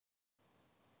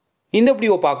இந்த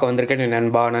வீடியோ பார்க்க வந்திருக்க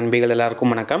நண்பா நண்பிகள் எல்லாருக்கும்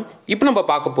வணக்கம். இப்போ நம்ம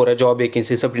பார்க்க போகிற ஜாப்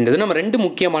வேகன்சிஸ் அப்படின்றது நம்ம ரெண்டு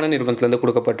முக்கியமான நிறுவனத்துலேருந்து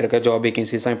கொடுக்கப்பட்டிருக்க ஜாப்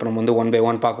வேகன்சிஸ் தான் இப்போ நம்ம வந்து ஒன் பை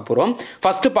ஒன் பார்க்க போகிறோம்.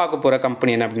 ஃபஸ்ட்டு பார்க்க போகிற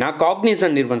கம்பெனி என்ன அப்படின்னா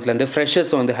Cognizant நிறுவனத்துலேருந்து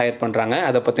ஃப்ரெஷர்ஸ் வந்து ஹையர் பண்ணுறாங்க.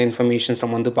 அதை பற்றி இன்ஃபர்மேஷன்ஸ்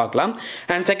நம்ம வந்து பார்க்கலாம்.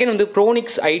 அண்ட் செகண்ட் வந்து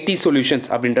Pronix ஐடி சொல்யூஷன்ஸ்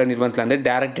அப்படின்ற நிறுவனத்துலேருந்து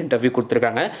டேரக்ட் இன்டர்வியூ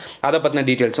கொடுத்துருக்காங்க. அதை பற்றின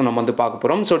டீட்டெயில்ஸும் நம்ம வந்து பார்க்க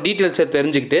போகிறோம். ஸோ டீட்டெயில்ஸை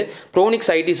தெரிஞ்சுக்கிட்டு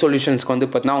Pronix ஐடி சொல்யூஷன்ஸ்க்கு வந்து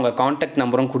பார்த்தீங்கன்னா அவங்க காண்டாக்ட்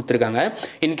நம்பரும் கொடுத்துருக்காங்க.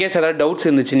 இன்கேஸ் ஏதாவது டவுட்ஸ்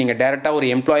இருந்துச்சு நீங்கள் டேரெக்டாக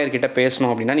ஒரு எம்ப்ளாயர் கிட்ட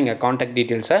பேசணும் அப்படின்னா நீங்கள் காண்டாக்ட்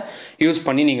டீட்டெயில்ஸை யூஸ்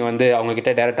பண்ணி நீங்கள் வந்து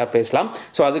அவங்ககிட்ட டேரெக்டாக பேசலாம்.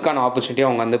 ஸோ அதுக்கான ஆப்பர்ச்சுனிட்டி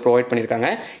அவங்க வந்து ப்ரொவைட் பண்ணியிருக்காங்க.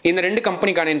 இந்த ரெண்டு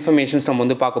கம்பெனிக்கான இன்ஃபர்மேஷன்ஸ் நம்ம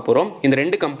வந்து பார்க்க போகிறோம். இந்த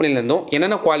ரெண்டு கம்பெனிலேருந்தும்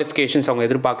என்னென்ன குவாலிஃபிகேஷன்ஸ் அவங்க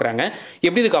எதிர்பார்க்குறாங்க,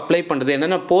 எப்படி இதுக்கு அப்ளை பண்ணுறது,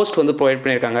 என்னென்ன போஸ்ட் வந்து ப்ரொவைட்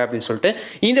பண்ணியிருக்காங்க அப்படின்னு சொல்லிட்டு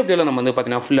இந்த வீடியோவில் நம்ம வந்து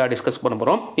பார்த்தீங்கன்னா ஃபுல்லாக டிஸ்கஸ் பண்ண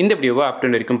போகிறோம். இந்த வீடியோவை அப்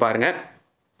டு வரைக்கும் பாருங்கள்.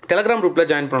 டெலகிராம் குரூப்பில்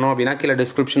ஜாயின் பண்ணணும் அப்படின்னா கீழே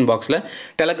டிஸ்கிரிப்ஷன் பாக்ஸில்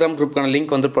டெலகிராம் குரூப்புக்கான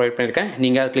லிங்க் வந்து ப்ரொவைட் பண்ணியிருக்கேன்.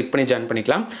 நீங்கள் அதை கிளிக் பண்ணி ஜாயின்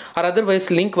பண்ணிக்கலாம். ஆர் அதர்வைஸ்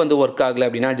லிங்க் வந்து ஒர்க் ஆகலை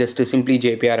அப்படின்னா ஜஸ்ட் சிம்பிளி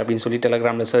ஜேபிஆர் அப்படின்னு சொல்லி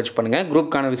டெலகிராமில் சர்ச் பண்ணுங்கள்.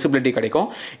 குரூப்புக்கான விசிபிலிட்டி கிடைக்கும்.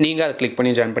 நீங்கள் அதை கிளிக்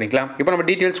பண்ணி ஜாயின் பண்ணிக்கலாம். இப்போ நம்ம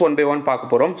டீட்டெயில்ஸ் ஒன் பை ஒன்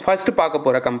பார்க்க போகிறோம். ஃபர்ஸ்ட் பார்க்க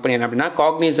போகிற கம்பெனி என்ன அப்படின்னா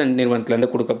Cognizant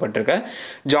நிறுவனத்துலேருந்து கொடுக்கப்பட்டிருக்க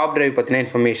ஜாப் டிரைவ் பற்றின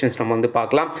இன்ஃபர்மேஷன்ஸ் நம்ம வந்து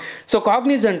பார்க்கலாம். ஸோ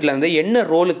Cognizantலேருந்து என்ன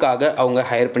ரோலுக்காக அவங்க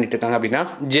ஹையர் பண்ணிட்டு இருக்காங்க அப்படின்னா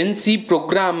gen Z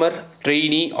programmer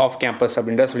trainee off campus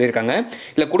அப்படின்ற சொல்லியிருக்காங்க.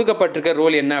 இல்லை கொடுக்கப்பட்டிருக்க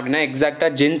ரோல் என்ன அப்படின்னா எக்ஸாக்டாக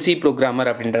ஜென்சி ப்ரோக்ராமர்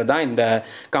அப்படின்றது தான் இந்த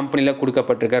கம்பெனியில்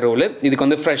கொடுக்கப்பட்டிருக்க ரோல். இதுக்கு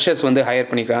வந்து ஃப்ரெஷர்ஸ் வந்து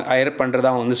ஹையர்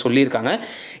பண்ணுறதா வந்து சொல்லியிருக்காங்க.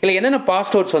 இல்லை என்னென்ன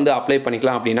பாஸ்போர்ட்ஸ் வந்து அப்ளை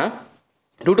பண்ணிக்கலாம் அப்படின்னா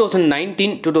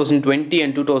 2019, 2020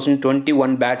 and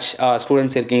 2021 பேட்ச்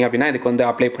ஸ்டூடெண்ட்ஸ் இருக்கீங்க அப்படின்னா இதுக்கு வந்து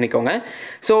அப்ளை பண்ணிக்கோங்க.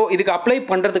 ஸோ இதுக்கு அப்ளை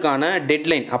பண்ணுறதுக்கான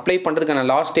டெட்லைன், அப்ளை பண்ணுறதுக்கான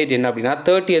லாஸ்ட் டேட் என்ன அப்படின்னா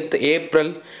 30th April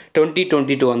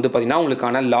 2022 வந்து பார்த்திங்கன்னா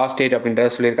உங்களுக்கான லாஸ்ட் டேட்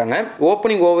அப்படின்றத சொல்லியிருக்காங்க.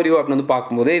 ஓப்பனிங் ஓவர்வியூ அப்படின்னு வந்து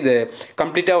பார்க்கும்போது இது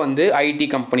கம்ப்ளீட்டாக வந்து ஐடி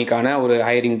கம்பெனிக்கான ஒரு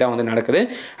ஹையரிங் தான் வந்து நடக்குது.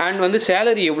 அண்ட் வந்து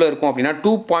சேலரி எவ்வளோ இருக்கும் அப்படின்னா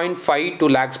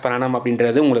 2.52 lakhs per annum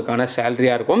அப்படின்றது உங்களுக்கான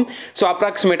சேலரியாக இருக்கும். ஸோ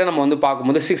அப்ராக்சிமேட்டாக நம்ம வந்து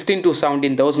பார்க்கும்போது 16,000 to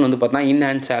 17,000 வந்து பார்த்தீங்கன்னா இன்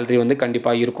ஹேண்ட் சேலரி வந்து கண்டிப்பாக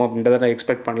இருக்கும் அப்படின்றத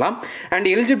எக்ஸ்பெக்ட் பண்ணலாம். அண்ட்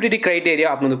எலிஜிபிலிட்டி கிரைட்டேரியா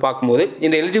அப்படின்னு வந்து பார்க்கும்போது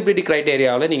இந்த எலிஜிபிலிட்டி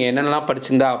கிரைட்டேரியாவில் நீங்கள் என்னென்னலாம்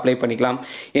படிச்சிருந்தா அப்ளை பண்ணிக்கலாம்,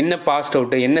 என்ன பாஸ்ட்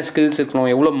அவுட், என்ன ஸ்கில்ஸ் இருக்கணும்,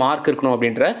 எவ்வளோ மார்க் இருக்கணும்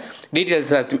அப்படின்ற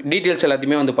டீட்டெயில்ஸ்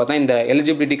எல்லாத்தையுமே வந்து பார்த்தா இந்த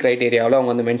எலிஜிபிலிட்டி கிரைட்டேரியாவில்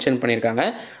அவங்க வந்து மென்ஷன் பண்ணியிருக்காங்க.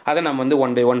 அதை நம்ம வந்து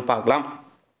ஒன் பை ஒன் பார்க்கலாம்.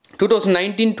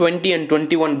 2019, 20 and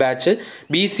 21 batch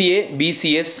BCA,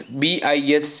 BCS,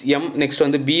 BISM, next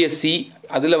வந்து BSc,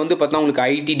 அதில் வந்து பார்த்தா உங்களுக்கு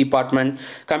IT department,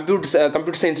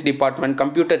 computer science department,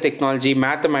 computer technology,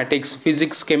 mathematics,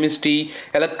 physics, chemistry,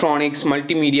 electronics,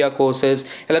 multimedia courses,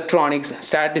 electronics,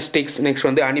 statistics, next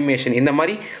வந்து அனிமேஷன், இந்த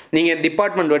மாதிரி நீங்கள்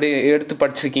டிபார்ட்மெண்ட் எடுத்து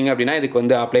படிச்சிருக்கீங்க அப்படின்னா இதுக்கு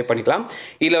வந்து அப்ளை பண்ணிக்கலாம்.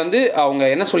 இதில் வந்து அவங்க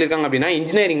என்ன சொல்லியிருக்காங்க அப்படின்னா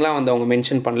இன்ஜினியரிங்லாம் வந்து அவங்க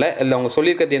மென்ஷன் பண்ணல. இல்லை அவங்க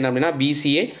சொல்லியிருக்கிறது என்ன அப்படின்னா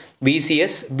BCA,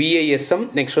 BCS, BISM,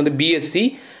 நெக்ஸ்ட் வந்து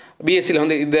பிஎஸ்சியில்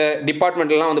வந்து இந்த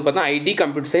டிபார்ட்மெண்ட்லாம் வந்து பார்த்தா ID,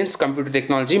 computer science, computer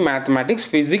technology, mathematics,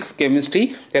 physics, chemistry,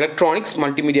 electronics,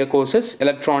 multimedia courses,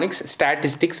 electronics,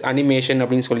 statistics, animation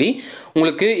அப்படின்னு சொல்லி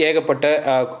உங்களுக்கு ஏகப்பட்ட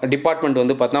டிபார்ட்மெண்ட்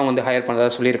வந்து பார்த்தா வந்து ஹையர்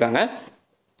பண்ணுறதா சொல்லியிருக்காங்க.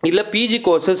 இதில் PG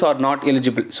courses R not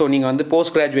eligible. So நீங்கள் வந்து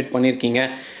போஸ்ட் கிராஜுவேட் பண்ணியிருக்கீங்க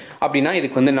அப்படின்னா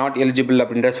இதுக்கு வந்து நாட் எலிஜிபிள்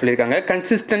அப்படின்ற சொல்லியிருக்காங்க.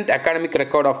 Consistent academic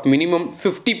record of minimum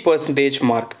 50%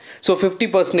 mark. So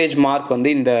 50% mark வந்து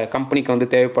இந்த கம்பெனிக்கு வந்து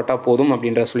தேவைப்பட்டால் போதும்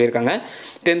அப்படின்ற சொல்லியிருக்காங்க.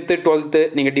 10th, 12th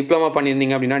நீங்கள் டிப்ளமா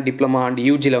பண்ணியிருந்தீங்க அப்படின்னா டிப்ளமா அண்ட்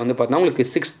யூஜியில் வந்து பார்த்தீங்கன்னா உங்களுக்கு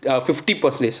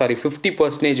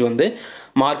 50% வந்து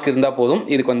மார்க் இருந்தால் போதும்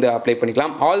இதுக்கு வந்து அப்ளை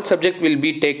பண்ணிக்கலாம். All subject will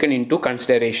be taken in to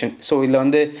consideration. So இதில்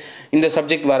வந்து இந்த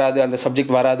சப்ஜெக்ட் வராது அந்த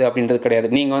சப்ஜெக்ட் வராது அப்படின்றது கிடையாது.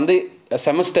 நீங்கள் வந்து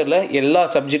செமஸ்டரில் எல்லா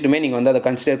சப்ஜெக்ட்டுமே நீங்கள் வந்து அதை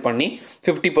கன்சிடர் பண்ணி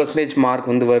 50% மார்க்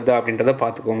வந்து வருதா அப்படின்றத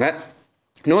பார்த்துக்கோங்க.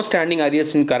 No standing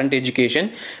arrears in current education.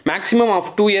 Maximum of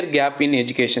 2 year gap in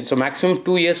education. So maximum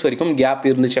 2 years வரைக்கும் கேப்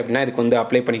இருந்துச்சு அப்படின்னா இதுக்கு வந்து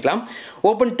அப்ளை பண்ணிக்கலாம்.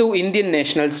 Open to Indian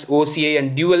nationals, OCA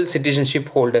and dual citizenship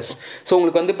holders. So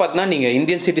உங்களுக்கு வந்து பார்த்தீங்கன்னா நீங்கள்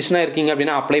இந்தியன் சிட்டிசனாக இருக்கீங்க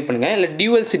அப்படின்னா அப்ளை பண்ணுங்கள். இல்லை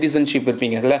டியூவல் சிட்டிசன்ஷிப்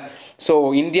இருப்பீங்க இல்லை, ஸோ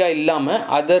இந்தியா இல்லாமல்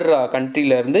அதர்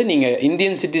கண்ட்ரிலேருந்து நீங்கள்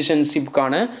இந்தியன்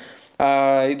சிட்டிசன்ஷிப்கான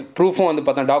இது ப்ரூஃபும் வந்து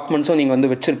பார்த்தா டாக்குமெண்ட்ஸும் நீங்கள் வந்து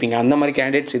வச்சுருப்பீங்க. அந்த மாதிரி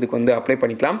கேண்டிடேட்ஸ் இதுக்கு வந்து அப்ளை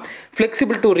பண்ணிக்கலாம்.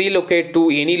 Flexible to relocate to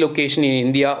any location in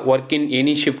India, work in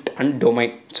any shift and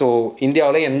domain. So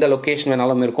இந்தியாவில் எந்த லொக்கேஷன்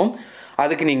வேணாலும் இருக்கும்,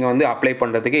 அதுக்கு நீங்கள் வந்து அப்ளை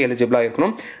பண்ணுறதுக்கு எலிஜிபிளாக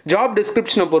இருக்கணும். ஜாப்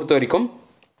டிஸ்கிரிப்ஷனை பொறுத்த வரைக்கும்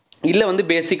இல்லை வந்து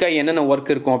பேசிக்காக என்னென்ன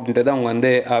ஒர்க் இருக்கும் அப்படின்றத அவங்க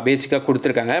வந்து பேசிக்காக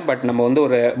கொடுத்துருக்காங்க. பட் நம்ம வந்து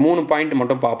ஒரு 3 பாயிண்ட்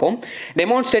மட்டும் பார்ப்போம்.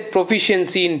 Demonstrate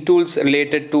proficiency in tools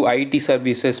related to ID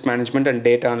services management and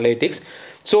data analytics.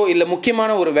 So இதில்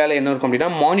முக்கியமான ஒரு வேலை என்ன இருக்கும் அப்படின்னா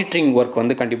மானிட்டரிங் ஒர்க்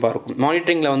வந்து கண்டிப்பாக இருக்கும்.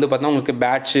 மானிட்டரிங்கில் வந்து பார்த்தீங்கன்னா உங்களுக்கு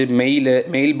patch,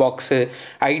 mail box,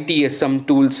 ITSM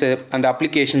tools and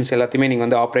applications எல்லாத்தையுமே நீங்கள்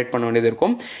வந்து ஆப்ரேட் பண்ண வேண்டியது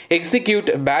இருக்கும்.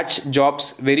 Execute batch jobs,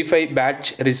 verify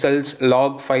batch results,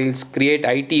 lock files, create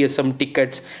ITSM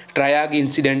tickets, triac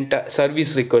incident,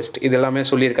 service request இது எல்லாமே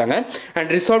சொல்லியிருக்காங்க.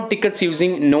 And resolve tickets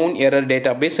using known error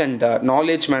database and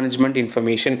knowledge management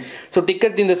information. So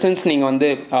ticket இந்த சென்ஸ் நீங்கள் வந்து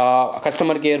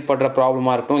கஸ்டமருக்கு ஏற்படுற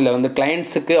ப்ராப்ளமாக இருக்கட்டும், இல்லை வந்து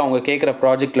கிளைண்ட்ஸுக்கு அவங்க கேட்குற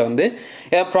ப்ராஜெக்ட்டில் வந்து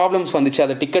ஏதாவது ப்ராப்ளம்ஸ் வந்துச்சு,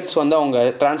 அந்த டிக்கெட்ஸ் வந்து அவங்க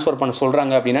ட்ரான்ஸ்ஃபர் பண்ண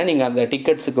சொல்கிறாங்க அப்படின்னா நீங்கள் அந்த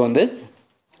டிக்கெட்ஸுக்கு வந்து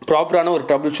ப்ராப்பரான ஒரு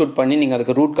ட்ரபிள் ஷூட் பண்ணி நீங்கள்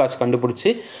அதுக்கு ரூட் காஸ் கண்டுபிடிச்சி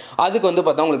அதுக்கு வந்து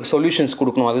பார்த்தா உங்களுக்கு சொல்யூஷன்ஸ்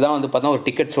கொடுக்கணும். அதுதான் வந்து பார்த்தா ஒரு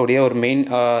டிக்கெட்ஸோடைய ஒரு மெயின்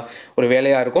ஒரு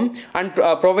வேலையாக இருக்கும். And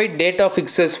provide data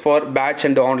fixes for batch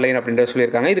and online அப்படின்ற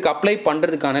சொல்லியிருக்காங்க. இதுக்கு அப்ளை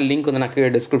பண்ணுறதுக்கான லிங்க் வந்து நான் கீழே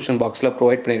டிஸ்கிரிப்ஷன் பாக்ஸில்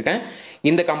ப்ரொவைட் பண்ணியிருக்கேன்.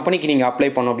 இந்த கம்பெனிக்கு நீங்கள் அப்ளை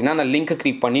பண்ணோம் அப்படின்னா அந்த லிங்க்கை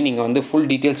கிளிக் பண்ணி நீங்கள் வந்து ஃபுல்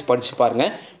டீட்டெயில்ஸ் படித்து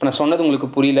பாருங்கள். இப்போ நான் சொன்னது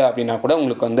உங்களுக்கு புரியல அப்படின்னா கூட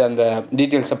உங்களுக்கு வந்து அந்த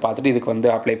டீட்டெயில்ஸை பார்த்துட்டு இதுக்கு வந்து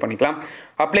அப்ளை பண்ணிக்கலாம்.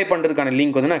 அப்ளை பண்ணுறதுக்கான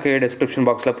லிங்க் வந்து நான் கீழே டிஸ்கிரிப்ஷன்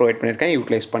பாக்ஸில் ப்ரொவைட் பண்ணியிருக்கேன்,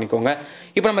 யூட்டிலைஸ் பண்ணிக்கோங்க.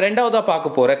 இப்போ நம்ம ரெண்டாவதாக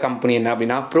பார்க்க போகிற கம்பெனி என்ன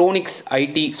அப்படின்னா ப்ரோனிக்ஸ்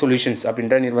ஐடி சொல்யூஷன்ஸ்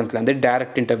அப்படின்ற நிறுவனத்தில் வந்து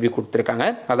டைரக்ட் இன்டர்வியூ கொடுத்துருக்காங்க.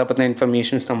 அதை பற்றின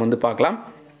இன்ஃபர்மேஷன்ஸ் நம்ம வந்து பார்க்கலாம்.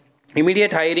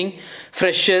 Immediate hiring,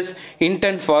 freshers,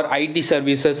 intern for IT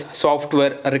services,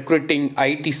 software, recruiting,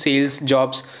 IT sales,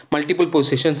 jobs, multiple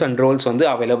positions and roles வந்து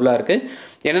அவைலபிளாக இருக்குது.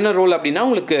 என்னென்ன ரோல் அப்படின்னா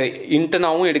உங்களுக்கு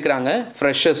இன்டர்னாகவும் எடுக்கிறாங்க,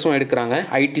 ஃப்ரெஷர்ஸும் எடுக்கிறாங்க,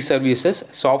 ஐடி சர்வீசஸ்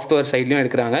சாஃப்ட்வேர் சைட்லையும்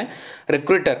எடுக்கிறாங்க,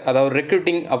 ரெக்ரூட்டர் அதாவது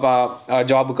ரெக்ரூட்டிங்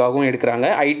ஜாபுக்காகவும் எடுக்கிறாங்க,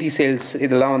 ஐடி சேல்ஸ்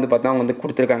இதெல்லாம் வந்து பார்த்தா அவங்க வந்து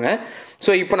கொடுத்துருக்காங்க.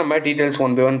 ஸோ இப்போ நம்ம டீட்டெயில்ஸ்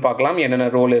ஒன் பை ஒன் பார்க்கலாம், என்னென்ன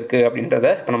ரோல் இருக்குது அப்படின்றத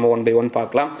இப்போ நம்ம ஒன் பை ஒன்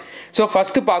பார்க்கலாம். ஸோ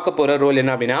ஃபஸ்ட்டு பார்க்க போகிற ரோல்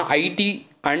என்ன அப்படின்னா ஐடி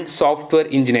அண்ட் சாஃப்ட்வேர்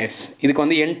இன்ஜினியர்ஸ். இதுக்கு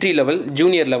வந்து என்ட்ரி லெவல்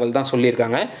ஜூனியர் லெவல் தான்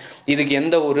சொல்லியிருக்காங்க. இதுக்கு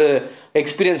எந்த ஒரு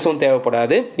எக்ஸ்பீரியன்ஸும்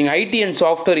தேவைப்படாது. நீங்கள் ஐடி அண்ட்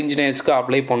சாஃப்ட்வேர் இன்ஜினியர்ஸ்க்கு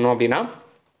அப்ளை பண்ணோம் அப்படின்னா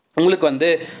உங்களுக்கு வந்து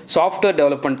சாஃப்ட்வேர்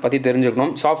டெவலப்மெண்ட் பற்றி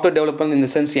தெரிஞ்சுக்கணும். சாஃப்ட்வேர் டெவலப்மெண்ட் இந்த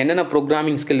சென்ஸ் என்னென்ன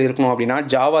ப்ரோக்ராமிங் ஸ்கில் இருக்கணும் அப்படின்னா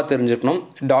ஜாவா தெரிஞ்சுக்கணும்,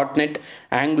 .NET,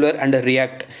 angular and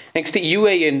react. Next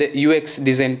UI and UX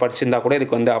design படிச்சிருந்தா கூட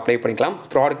இதுக்கு வந்து அப்ளை பண்ணிக்கலாம்.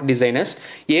 Product designers,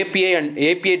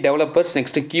 API developers,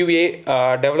 next QA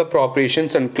developer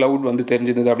operations and cloud வந்து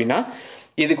தெரிஞ்சிருந்தது அப்படின்னா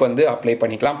இதுக்கு வந்து அப்ளை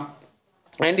பண்ணிக்கலாம்.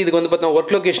 அண்ட் இதுக்கு வந்து பார்த்தா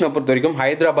ஒர்க் லொக்கேஷனை பொறுத்த வரைக்கும்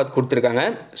ஹைதராபாத் கொடுத்துருக்காங்க.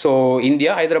 So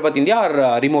Hyderabad India R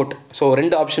remote. So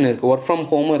 2 option இருக்குது, ஒர்க் ஃப்ரம்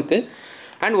ஹோமும் இருக்குது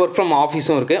அண்ட் ஒர்க் ஃப்ரம்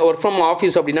ஆஃபீஸும் இருக்குது. ஒர்க் ஃப்ரம்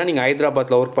ஆஃபீஸ் அப்படின்னா நீங்கள்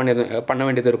ஹைதராபாத்தில் ஒர்க் பண்ண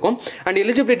வேண்டியது இருக்கும். அண்ட்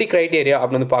எலிஜிபிலிட்டி க்ரைட்டேரியா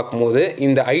அப்படின்னு வந்து பார்க்கும்போது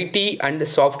இந்த ஐடி அண்ட்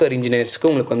சாஃப்ட்வேர் இன்ஜினியர்ஸ்க்கு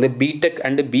உங்களுக்கு வந்து BTech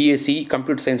and BSc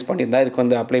computer science பண்ணியிருந்தால் இதுக்கு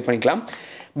வந்து அப்ளை பண்ணிக்கலாம்.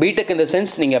 பிடெக் இந்த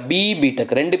சென்ஸ் நீங்கள் பிஇ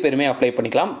பிடெக் 2 பேருமே அப்ளை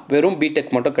பண்ணிக்கலாம். வெறும்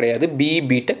பிடெக் மட்டும் கிடையாது, BE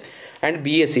BTech and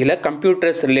பிஎஸ்சியில்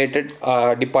computers related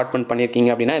department பண்ணியிருக்கீங்க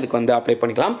அப்படின்னா இதுக்கு வந்து அப்ளை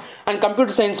பண்ணிக்கலாம். அண்ட்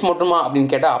கம்ப்யூட்டர் சயின்ஸ் மட்டுமா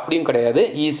அப்படின்னு கேட்டால் அப்படியும் கிடையாது,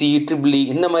 இசி, ட்ரிபிள்இ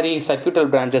இந்த மாதிரி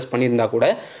சர்க்யூட்டல் பிரான்ச்சஸ் பண்ணியிருந்தால் கூட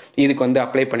இதுக்கு வந்து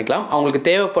அப்ளை பண்ணிக்கலாம். அவங்களுக்கு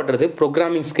தேவைப்படுறது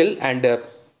ப்ரோக்ராமிங் ஸ்கில் அண்ட்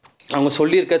அவங்க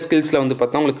சொல்லியிருக்க ஸ்கில்ஸில் வந்து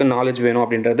பார்த்தா உங்களுக்கு நாலேஜ் வேணும்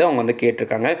அப்படின்றது அவங்க வந்து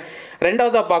கேட்டிருக்காங்க.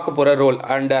 ரெண்டாவதாக பார்க்க போகிற ரோல்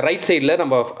அண்ட் ரைட் சைடில்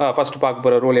நம்ம ஃபஸ்ட்டு பார்க்க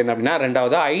போகிற ரோல் என்ன அப்படின்னா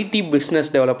ரெண்டாவதாக ID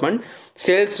business development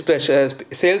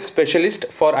sales specialist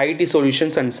for ID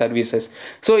solutions and services.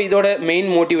 So இதோட மெயின்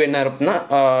மோட்டிவ் என்ன அப்படின்னா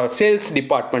சேல்ஸ்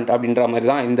டிபார்ட்மெண்ட் அப்படின்ற மாதிரி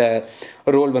தான் இந்த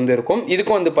ரோல் வந்து இருக்கும்.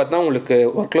 இதுக்கும் வந்து பார்த்தா உங்களுக்கு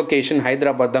ஒர்க் லொக்கேஷன்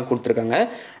ஹைதராபாத் தான் கொடுத்துருக்காங்க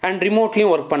அண்ட்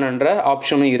ரிமோட்லேயும் ஒர்க் பண்ணுற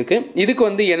ஆப்ஷனும் இருக்குது. இதுக்கு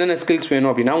வந்து என்னென்ன ஸ்கில்ஸ்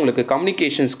வேணும் அப்படின்னா உங்களுக்கு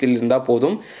கம்யூனிகேஷன் ஸ்கில் இருந்தால்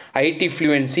போதும், ID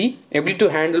fluency, ability to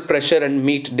handle pressure and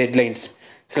meet deadlines,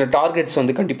 சில டார்கெட்ஸ்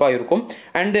வந்து கண்டிப்பாக இருக்கும்,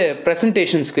 அண்டு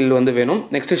ப்ரெசன்டேஷன் ஸ்கில் வந்து வேணும்.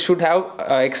 Next should have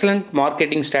excellent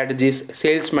marketing strategies,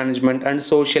 sales management and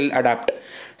social adapt.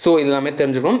 So இதெல்லாமே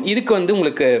தெரிஞ்சுக்கணும். இதுக்கு வந்து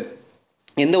உங்களுக்கு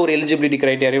எந்த ஒரு எலிஜிபிலிட்டி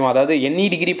க்ரைட்டேரியும் அதாவது எனி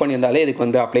டிகிரி பண்ணியிருந்தாலே இதுக்கு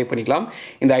வந்து அப்ளை பண்ணிக்கலாம்.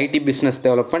 இந்த ID business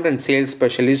development and sales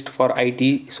specialist for ID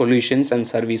solutions and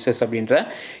services அப்படின்ற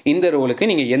இந்த ரோலுக்கு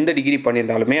நீங்கள் எந்த டிகிரி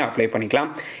பண்ணியிருந்தாலுமே அப்ளை பண்ணிக்கலாம்.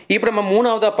 இப்போ நம்ம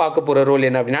மூணாவதாக பார்க்க போகிற ரோல்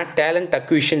என்ன அப்படின்னா talent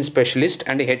acquisition specialist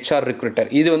and HR recruiter.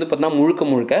 இது வந்து பார்த்தீங்கன்னா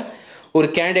முழுக்க ஒரு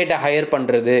கேண்டிடேட்டை ஹையர்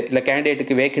பண்ணுறது, இல்லை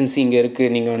கேண்டிடேட்டுக்கு வேகன்சி இங்கே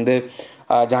இருக்குது நீங்கள் வந்து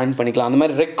ஜாயின் பண்ணிக்கலாம், அந்த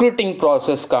மாதிரி ரெக்ரூட்டிங்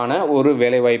ப்ராசஸ்க்கான ஒரு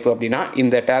வேலைவாய்ப்பு அப்படின்னா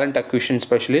இந்த talent acquisition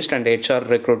specialist and HR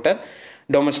recruiter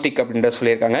domestic அப்படின்ற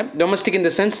சொல்லியிருக்காங்க. டொமஸ்டிக் இந்த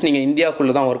சென்ஸ் நீங்கள்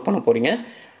இந்தியாவுக்குள்ளே தான் ஒர்க் பண்ண போகிறீங்க.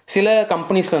 சில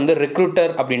கம்பெனிஸில் வந்து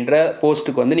ரெக்ரூட்டர் அப்படின்ற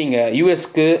போஸ்ட்டுக்கு வந்து நீங்கள்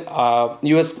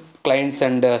யூஎஸ் கிளைண்ட்ஸ்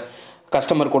அண்ட்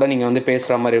கஸ்டமர் கூட நீங்கள் வந்து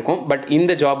பேசுகிற மாதிரி இருக்கும். பட்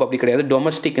இந்த ஜாப் அப்படி கிடையாது,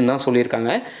 டொமஸ்டிக்னு தான்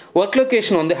சொல்லியிருக்காங்க. ஒர்க்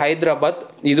லொக்கேஷன் வந்து ஹைதராபாத்.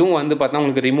 இதுவும் வந்து பார்த்தா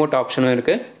உங்களுக்கு ரிமோட் ஆப்ஷனும்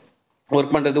இருக்குது.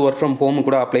 ஒர்க் பண்ணுறது ஒர்க் ஃப்ரம் ஹோமு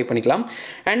கூட அப்ளை பண்ணிக்கலாம்.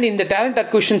 அண்ட் இந்த talent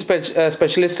acquisition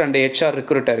specialist and HR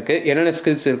ரெக்ரூட்டருக்கு என்னென்ன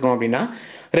ஸ்கில்ஸ் இருக்கணும் அப்படின்னா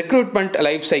ரெக்ரூட்மெண்ட்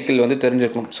லைஃப் சைக்கிள் வந்து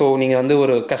தெரிஞ்சிருக்கணும். ஸோ நீங்கள் வந்து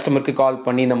ஒரு கஸ்டமருக்கு கால்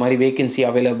பண்ணி இந்த மாதிரி வேகன்சி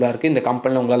அவைலபிளாக இருக்குது, இந்த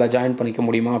கம்பெனியில் உங்களால் ஜாயின் பண்ணிக்க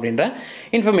முடியுமா அப்படின்ற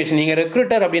இன்ஃபர்மேஷன். நீங்கள்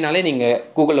ரெக்ரூட்டர் அப்படின்னாலே நீங்கள்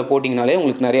கூகுளில் போட்டிங்கனாலே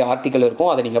உங்களுக்கு நிறைய ஆர்டிக்கல்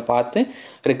இருக்கும், அதை நீங்கள் பார்த்து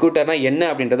ரெக்ரூட்டர்னா என்ன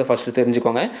அப்படின்றத ஃபஸ்ட்டு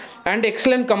தெரிஞ்சுக்கோங்க. அண்ட்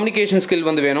எக்ஸலண்ட் கம்யூனிகேஷன் ஸ்கில்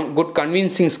வந்து வேணும், குட்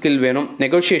கன்வின்சிங் ஸ்கில் வேணும்,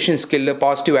 நெகோஷியேஷன் ஸ்கில்,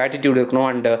 பாசிட்டிவ் ஆட்டிடியூட் இருக்கணும்,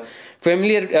 and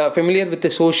familiar with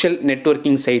social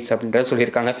networking sides அப்படின்றத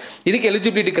சொல்லியிருக்காங்க. இதுக்கு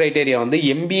எலிஜிபிலிட்டி க்ரைட்டேரியா வந்து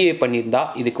MBA பண்ணியிருந்தால்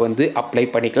இதுக்கு வந்து அப்ளை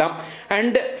பண்ணிக்கலாம்.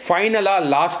 அண்ட் ஃபைனலாக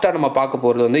லாஸ்ட்டாக நம்ம பார்க்க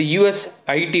போகிறது வந்து US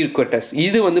IT ரெக்ரூட்டர்ஸ்.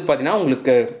 இது வந்து பார்த்திங்கன்னா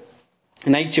உங்களுக்கு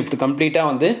நைட் ஷிஃப்ட்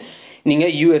கம்ப்ளீட்டாக வந்து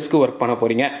நீங்கள் யூஎஸ்க்கு ஒர்க் பண்ண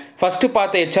போகிறீங்க. ஃபஸ்ட்டு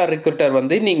பார்த்த ஹெச்ஆர் ரிக்ரூட்டர்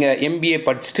வந்து நீங்கள் எம்பிஏ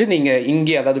படிச்சுட்டு நீங்கள்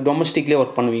இங்கே அதாவது டொமஸ்டிக்லேயே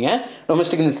ஒர்க் பண்ணுவீங்க.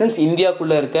 டொமஸ்டிக் இன் தி சென்ஸ்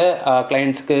இந்தியாவுக்குள்ளே இருக்க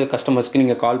கிளைண்ட்ஸ்க்கு கஸ்டமர்ஸ்க்கு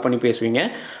நீங்கள் கால் பண்ணி பேசுவீங்க.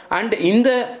 அண்ட்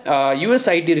இந்த யூஎஸ்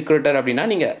ஐடி ரிக்ரூட்டர் அப்படின்னா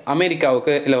நீங்கள்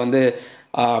அமெரிக்காவுக்கு இல்லை வந்து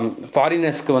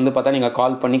ஃபாரினர்ஸ்க்கு வந்து பார்த்தா நீங்கள்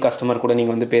கால் பண்ணி கஸ்டமர் கூட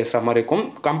நீங்கள் வந்து பேசுகிற மாதிரி இருக்கும்.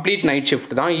 கம்ப்ளீட் நைட்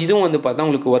ஷிஃப்ட் தான். இதுவும் வந்து பார்த்தா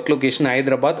உங்களுக்கு work location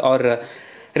Hyderabad R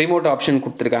remote option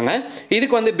கொடுத்துருக்காங்க.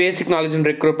 இதுக்கு வந்து basic knowledge and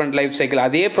recruitment life cycle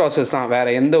அதே ப்ராசஸ் தான்,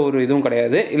 வேறு எந்த ஒரு இதுவும்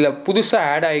கிடையாது. இல்லை புதுசாக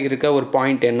ஆட் ஆகியிருக்க ஒரு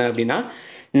பாயிண்ட் என்ன அப்படின்னா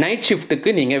நைட்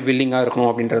ஷிஃப்ட்டுக்கு நீங்கள் வில்லிங்காக இருக்கணும்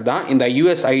அப்படின்றது தான் இந்த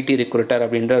யூஎஸ் ஐடி ரிக்ரூட்டர்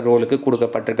அப்படின்ற ரோலுக்கு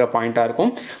கொடுக்கப்பட்டிருக்க பாயிண்ட்டாக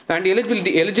இருக்கும். அண்ட்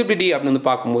எலிஜிபிலிட்டி அப்படின்னு வந்து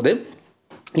பார்க்கும்போது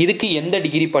இதுக்கு எந்த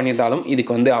டிகிரி பண்ணியிருந்தாலும்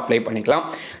இதுக்கு வந்து அப்ளை பண்ணிக்கலாம்.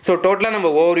 ஸோ டோட்டலாக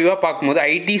நம்ம ஓவர்வியூவாக பார்க்கும்போது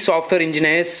ID software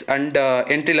engineers and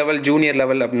entry level junior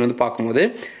level அப்படின்னு வந்து பார்க்கும்போது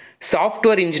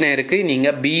சாஃப்ட்வேர் இன்ஜினியருக்கு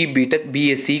நீங்கள் BE BTech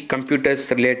BSc computers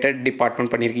related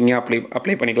department பண்ணியிருக்கீங்க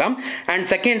அப்ளை பண்ணிக்கலாம். அண்ட்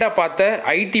செகண்டாக பார்த்த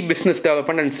ID business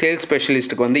development and sales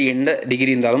ஸ்பெஷலிஸ்ட்டுக்கு வந்து எந்த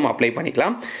டிகிரி இருந்தாலும் அப்ளை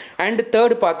பண்ணிக்கலாம். அண்ட்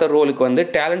தேர்ட் பார்த்த ரோலுக்கு வந்து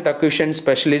talent acquisition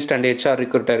specialist and HR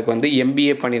ரிக்ரூட்டருக்கு வந்து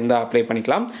எம்பிஏ பண்ணியிருந்தால் அப்ளை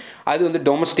பண்ணிக்கலாம். அது வந்து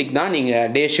டொமஸ்டிக் தான், நீங்கள்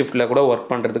டே ஷிஃப்ட்டில் கூட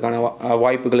ஒர்க் பண்ணுறதுக்கான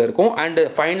வாய்ப்புகள் இருக்கும். அண்ட்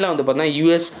ஃபைனலாக வந்து பார்த்தீங்கன்னா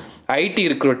யூஎஸ் ஐடி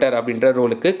ரிக்ரூட்டர் அப்படின்ற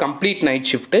ரோலுக்கு கம்ப்ளீட் நைட்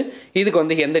ஷிஃப்ட்டு, இதுக்கு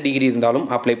வந்து எந்த டிகிரி இருந்தாலும்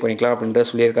அப்ளை பண்ணிக்கலாம் அப்படின்ற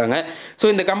சொல்லியிருக்காங்க. ஸோ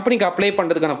இந்த கம்பெனிக்கு அப்ளை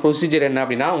பண்ணுறதுக்கான ப்ரொசீஜர் என்ன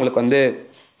அப்படின்னா உங்களுக்கு வந்து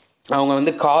அவங்க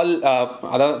வந்து கால்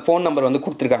அதாவது ஃபோன் நம்பர் வந்து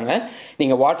கொடுத்துருக்காங்க.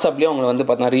 நீங்கள் வாட்ஸ்அப்லேயே அவங்களை வந்து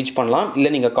பார்த்தீங்கன்னா ரீச் பண்ணலாம், இல்லை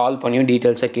நீங்கள் கால் பண்ணியும்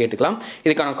டீட்டெயில்ஸை கேட்டுக்கலாம்.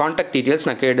 இதுக்கான காண்டாக்ட் டீட்டெயில்ஸ்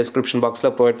நான் கீழே டிஸ்கிரிப்ஷன்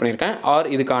பாக்ஸில் ப்ரொவைட் பண்ணியிருக்கேன். ஆர்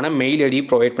இதுக்கான மெயில் ஐடி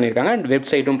ப்ரொவைட் பண்ணியிருக்காங்க அண்ட்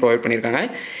வெப்சைட்டும் ப்ரொவைட் பண்ணியிருக்காங்க.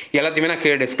 எல்லாத்தையுமே நான்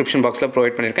கீழே டிஸ்கிரிப்ஷன் பாக்ஸில்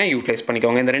ப்ரொவைட் பண்ணியிருக்கேன். யூட்டிலைஸ்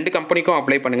பண்ணிக்கோங்க. இந்த 2 கம்பெனிக்கும்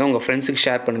அப்ளை பண்ணுங்கள், உங்கள் ஃப்ரெண்ட்ஸுக்கு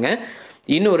ஷேர் பண்ணுங்கள்.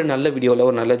 இன்னும் ஒரு நல்ல வீடியோவில்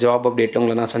ஒரு நல்ல ஜாப் அப்டேட்டில்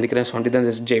உங்களை நான் சந்திக்கிறேன். So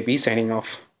this JP signing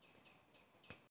off.